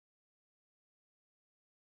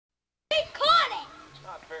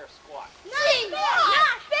squat. No, it's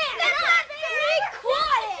not fair. That's not fair. Be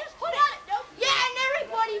quiet. Just put it. Nope. Yeah, and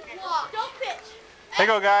everybody walk. Don't pitch. Here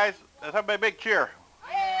you go, guys. Let's have a big cheer.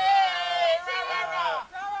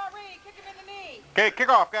 Kick him in the knee. Okay, kick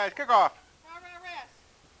off, guys. Kick off.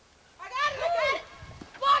 I got it.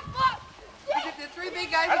 Block. Is it the three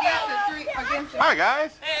big guys against the three against the Hi,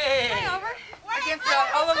 guys. Hey, over. Against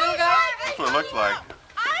all the little guys? That's what it looks like.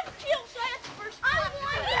 I feel sad first. Get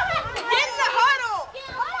in the huddle.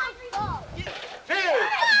 2, 3,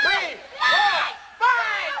 4, 5.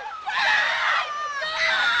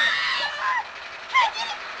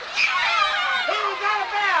 He was out of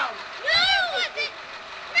bounds. No,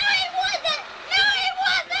 he wasn't.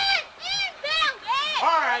 He bounced.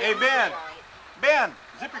 All right. Hey, Ben. Ben,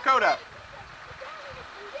 zip your coat up.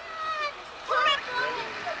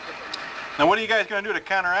 Now, what are you guys going to do to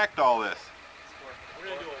counteract all this? We're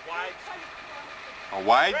going to do a wide sweep. A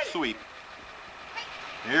wide sweep.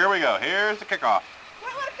 Here we go. Here's the kickoff.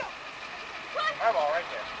 Our ball right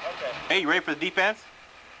there. Okay. Hey, you ready for the defense?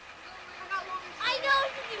 I know what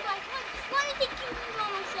to do, guys. Let me take you on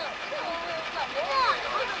myself. Come on.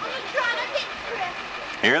 I'm going to try to hit Chris.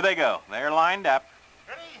 Here they go. They're lined up.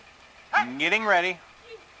 Ready? Getting ready.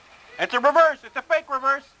 It's a reverse. It's a fake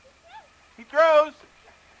reverse. He throws.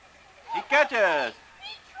 He catches.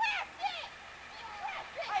 He trapped it.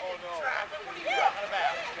 Oh, no. What are you talking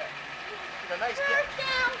about? It's a nice Third kick.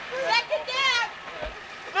 down. Second down.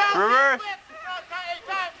 No, Reverse.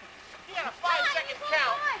 He had a 5-second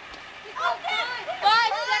count. Okay.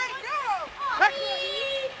 5 seconds.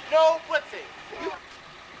 No blitzing.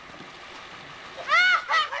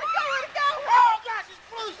 Let it go. Oh, gosh, it's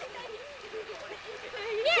loose.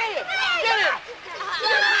 Get him.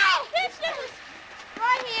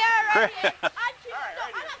 Right here. Chris.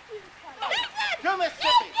 Go,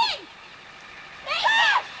 Mississippi.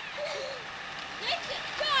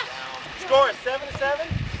 Score is 7-7.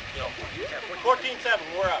 14-7.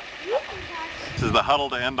 We're up. This is the huddle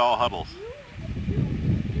to end all huddles.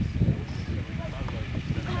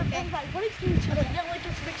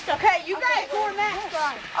 Okay, you guys four masks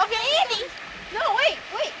on. Okay, Andy. No, wait.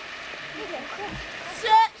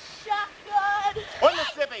 Set shotgun. 1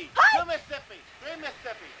 Mississippi. 2 Mississippi. 3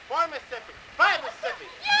 Mississippi. 4 Mississippi. 5 Mississippi.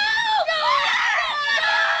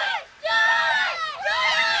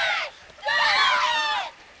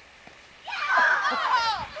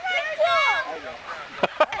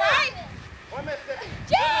 One Mississippi.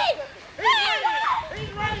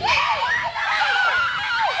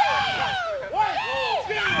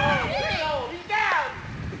 He's down.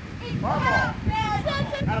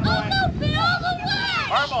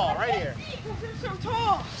 Our ball right here. So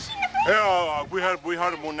tall. Yeah, we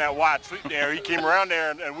had him on that wide sweep there. He came around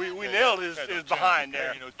there and we nailed his behind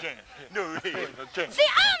there. No, no chance. See,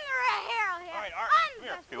 I'm the hero here. All right, I'm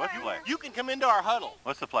here. Okay, what's the play? You can come into our huddle.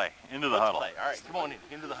 What's the play? Into the Let's huddle. play. All right, come on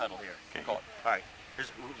into the huddle here. Okay. Go on. All right, we're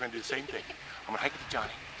going to do the same thing. I'm going to hike it to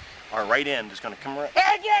Johnny. Our right end is going to come around.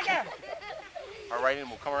 Our right end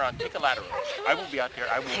will come around, take a lateral. I will be out there.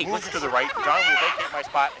 I will move to the right. John will vacate my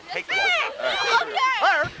spot and take the ball.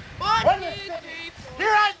 All right. Okay. One Mississippi. Here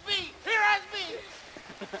I be. Here I be.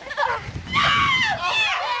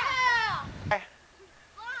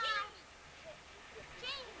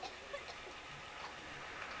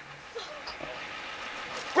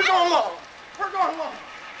 We're going long. We're going long.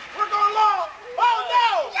 We're going long. Oh,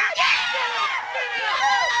 no.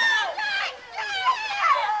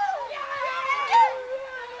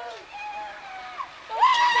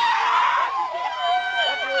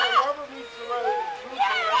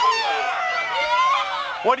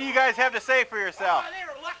 What do you guys have to say for yourself? Oh, they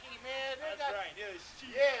were lucky, man. That's right. Yeah, it's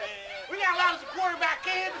cheap, Yeah. man. We got a lot of quarterback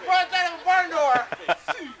kids brought us out of a barn door.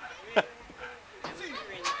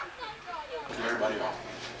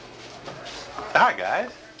 Hi,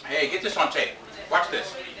 guys. Hey, get this on tape. Watch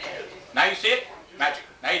this. Now you see it? Magic.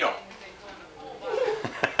 Now you don't.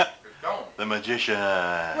 It's gone. The magician.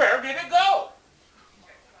 Where did it go?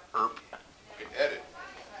 Erp. Okay, edit.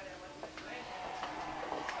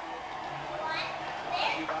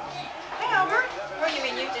 Hey, Albert. What do you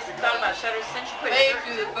mean you just thought about shutters since you put it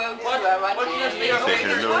through the folks? Say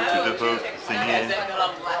hello to the folks singing.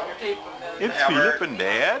 It's Philip and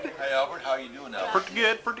Dad. Hey, Albert, how you doing now? Pretty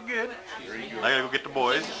good, pretty good. I gotta go get the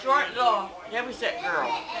boys. Short and long. Heavy set girl.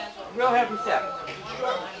 Real heavy set.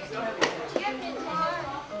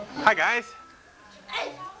 Hi, guys.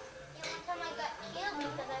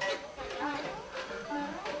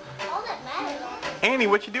 Annie,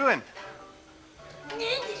 what you doing?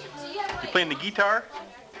 You playing the guitar?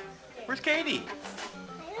 Where's Katie?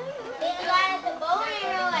 At the bowling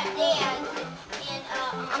alley at Dan's, and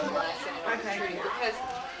I'm going. Okay. Because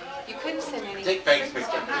couldn't send any. Take Faye's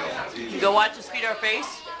picture. You go watch us feed our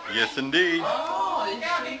face? Yes, indeed.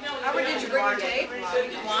 Albert, did you bring your tape?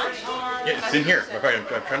 Lunch? Yeah, it's in here. In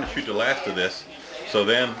fact, I'm trying to shoot the last of this. So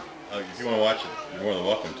then, if you want to watch it, you're more than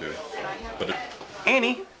welcome to. But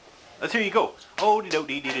Annie, let's hear you go. Oh, dee do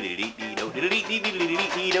dee dee dee dee dee do dee dee dee dee dee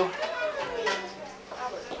dee do.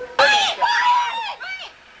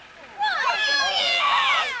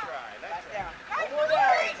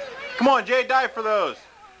 Come on, Jay, dive for those.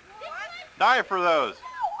 Dive for those.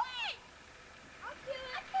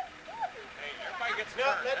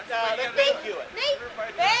 Let Ben do it.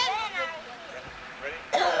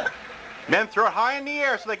 Then throw it high in the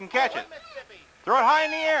air so they can catch it. Throw it high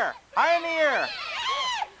in the air. High in the air.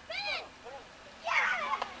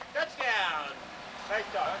 Touchdown. Nice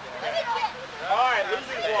job. All right,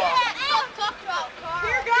 losers walk.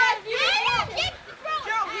 Here, guys.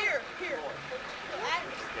 Joe, here.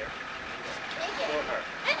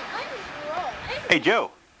 Hey,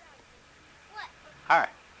 Joe. What? Hi.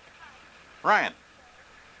 Ryan.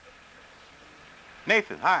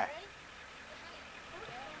 Nathan, hi.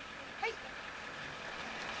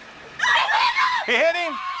 He hit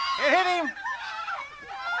him. It hit him.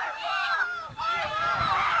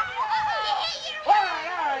 All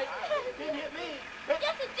right. Didn't hit me.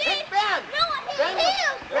 Yes, it did. Hit Ben. No, it hit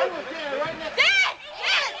him. Ben was there right next to Dad!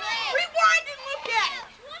 Rewind and look at it.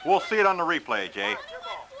 We'll see it on the replay, Jay.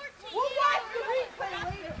 We'll watch the replay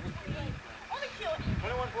later. Only kill it.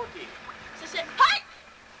 21-14. So say, hi!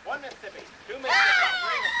 1 Mississippi. 2 Mississippi.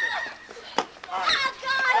 3 Mississippi. All right.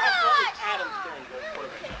 That's Adam's turn to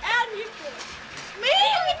quarterback. Adam, you do it. Me?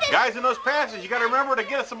 Guys, in those passes, you got to remember to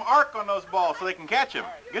get some arc on those balls so they can catch them.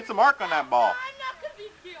 Get some arc on that ball. I'm not going to be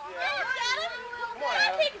here. Adam. Come on, I'll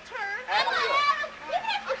Adam. take a turn. Adam, do it. You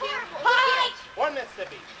have to be careful. 1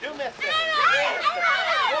 Mississippi. 2 Mississippi. 3 Mississippi.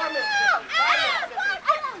 4 Mississippi. 5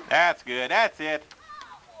 Mississippi. That's good. That's it.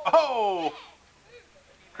 Oh!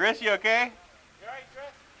 Chris, you okay? You all right,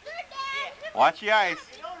 Chris? Watch the ice.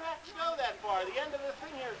 You don't have to go that far. The end of this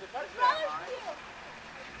thing here is the touchdown line.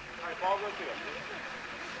 All right, ball goes here.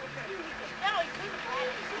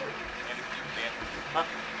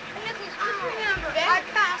 I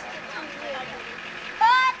passed it to you.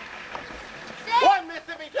 1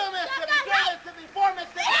 Mississippi, 2 Mississippi, 3 Mississippi, 4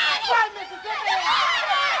 Mississippi, 5 Mississippi.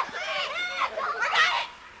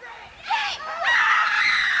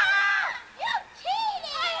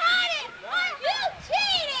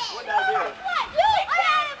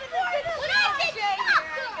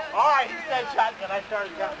 All right, he said shotgun. I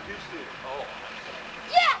started counting too soon. Oh.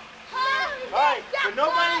 All right, but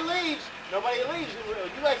nobody leaves. You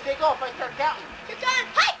guys take off. I start counting.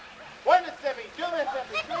 1 Mississippi, 2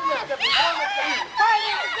 Mississippi, 3 Mississippi, 4 Mississippi, 5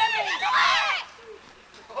 Mississippi.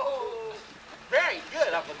 Oh, very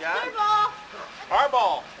good, Uncle John.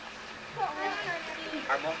 Hardball.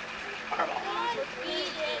 Hardball.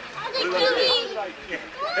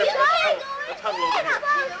 Let's huddle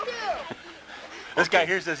over here. This guy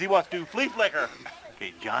here says he wants to do flea flicker.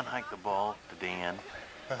 Okay, John hiked the ball to Dan.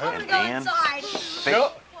 And Dan, fake,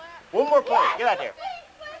 No. One more play. Get out there.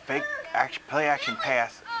 fake action, play action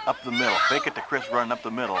pass up the middle. Fake it to Chris running up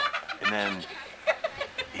the middle. And then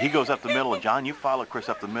he goes up the middle, and John, you follow Chris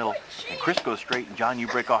up the middle. And Chris goes straight, and John, you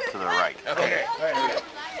break off to the right. Okay. All right, here we go.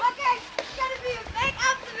 Okay, it's gotta be a fake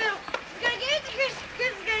up the middle. It's gonna give it to Chris.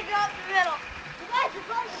 Chris is gonna go up the middle. You guys are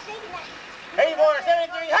going to say that. Hey, boys,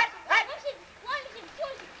 73, hut, hut.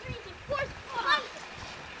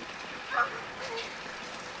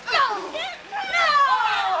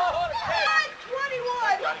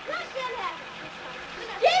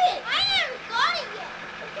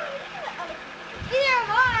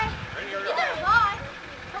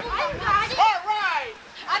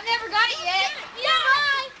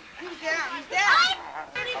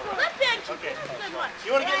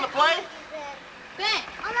 You want to get in the play? Ben,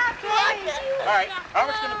 I'm not playing. All right,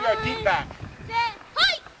 Robert's going to be our deep back.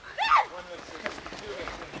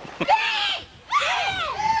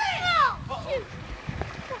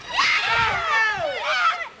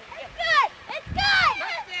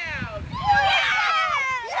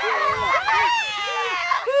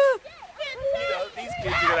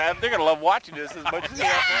 They're going to love watching this as much as they It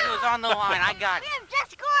was on the line. I got it. We have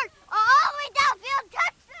just scored all the way downfield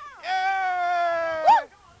touchdown.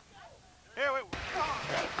 Here, wait.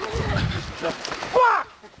 Block!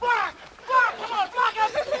 Block! Block! Come on, block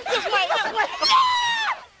us! This way!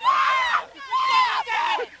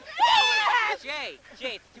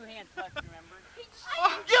 Jay, it's 2 hands left, remember?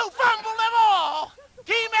 You fumbled them all!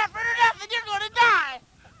 Team effort or nothing, you're going to die!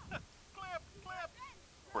 Let's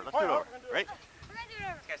do it over. Right? We're gonna do it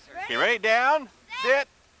over. Yes, sir. Okay, ready? Down. Sit.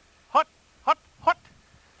 Hut. Hut. Hut.